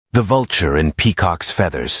The Vulture in Peacock's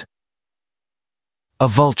Feathers. A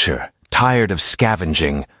vulture, tired of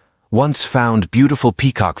scavenging, once found beautiful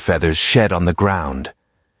peacock feathers shed on the ground.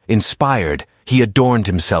 Inspired, he adorned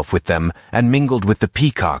himself with them and mingled with the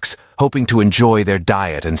peacocks, hoping to enjoy their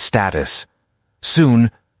diet and status.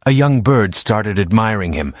 Soon, a young bird started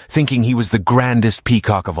admiring him, thinking he was the grandest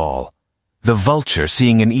peacock of all. The vulture,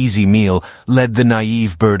 seeing an easy meal, led the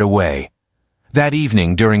naive bird away. That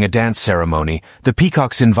evening, during a dance ceremony, the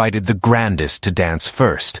peacocks invited the grandest to dance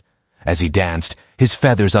first. As he danced, his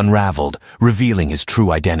feathers unraveled, revealing his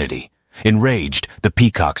true identity. Enraged, the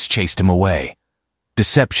peacocks chased him away.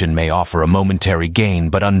 Deception may offer a momentary gain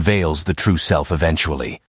but unveils the true self eventually.